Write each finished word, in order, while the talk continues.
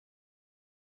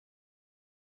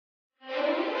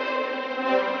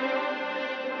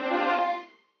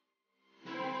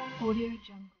Audio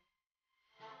Jungle.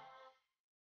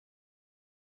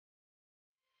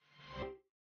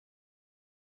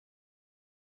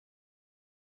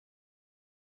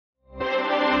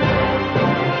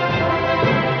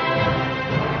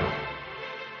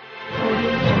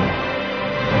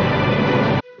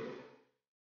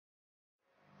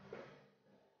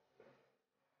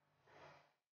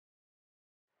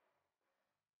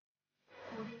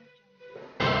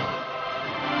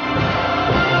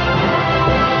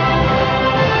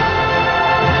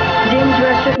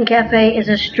 Restaurant and Cafe is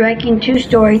a striking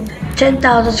two-story,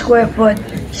 10,000 square foot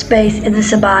space in the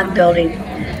Saban building.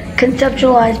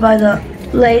 Conceptualized by the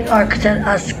late architect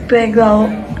Aspego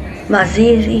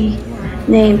Mazizi,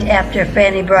 named after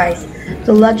Fanny Brice,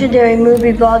 the legendary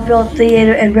movie, vaudeville,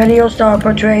 theater, and radio star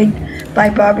portrayed by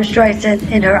Barbra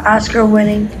Streisand in her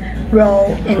Oscar-winning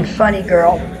role in Funny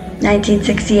Girl,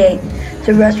 1968.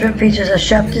 The restaurant features a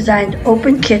chef-designed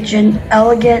open kitchen,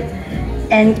 elegant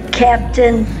and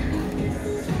Captain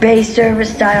Bay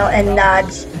service style, and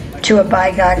nods to a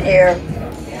bygone era.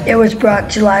 It was brought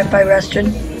to life by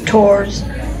restaurateurs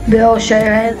Bill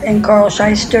Shaheed and Carl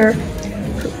Shyster,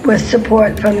 with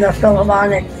support from the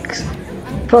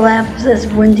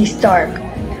philanthropist Wendy Stark,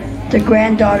 the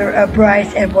granddaughter of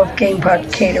Bryce and Wolfgang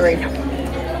Puck Catering.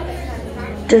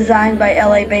 Designed by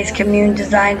LA-based Commune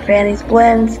Design, Fanny'S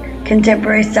blends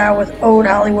contemporary style with old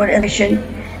Hollywood innovation,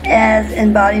 as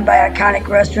embodied by iconic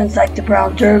restaurants like the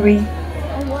Brown Derby.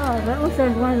 Wow, that looks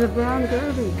like one of the Brown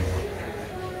Derbies.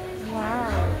 Wow.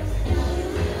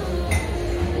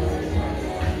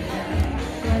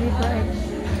 Very bright.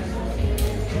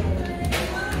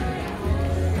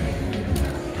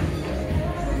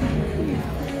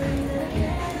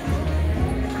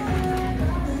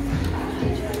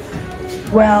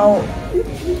 Well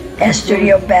as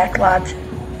studio backlots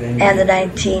and the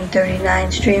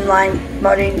 1939 streamlined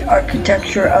modern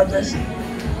architecture of this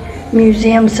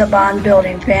Museum Saban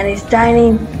building. Fanny's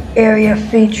dining area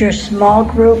features small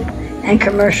group and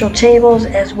commercial tables,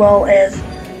 as well as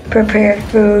prepared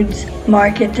foods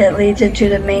market that leads into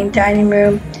the main dining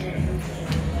room.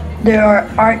 There are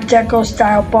Art Deco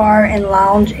style bar and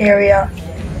lounge area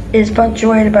is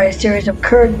punctuated by a series of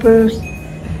curved booths.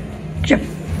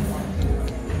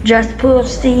 Just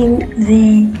posting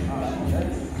the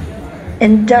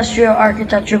industrial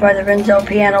architecture by the Renzo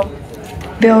Piano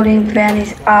building.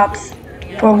 Fanny's opts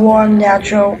for warm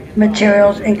natural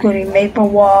materials, including maple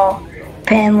wall,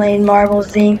 paneling, marble,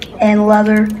 zinc, and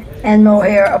leather and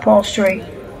mohair upholstery.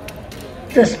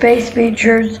 The space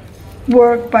features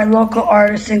work by local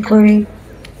artists, including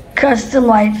custom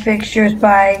light fixtures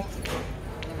by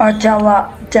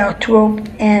Artella Del Troupe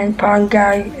and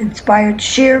Pangai-inspired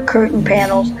sheer curtain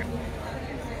panels.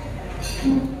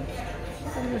 And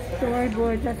the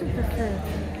storyboard, that's what this is.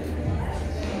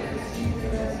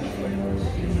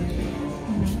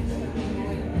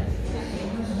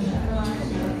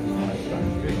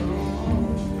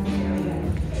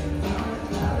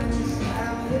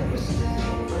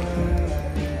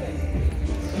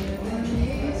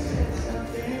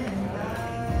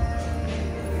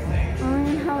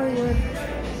 Hollywood.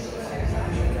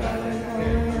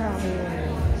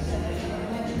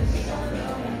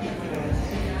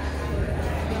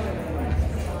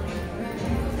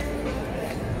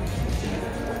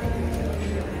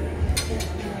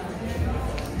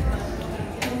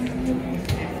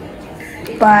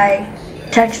 By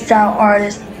textile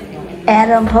artist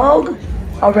Adam Hogue,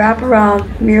 a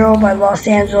wraparound mural by Los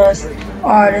Angeles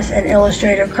artist and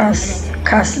illustrator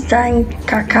Constantine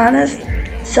Kakanis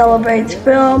celebrates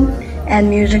film and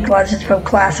music legends from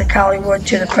classic Hollywood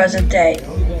to the present day.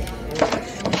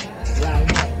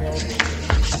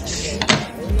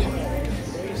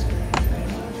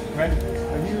 Are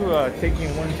you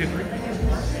taking 1, 2, 3?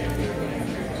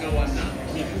 No, I'm not.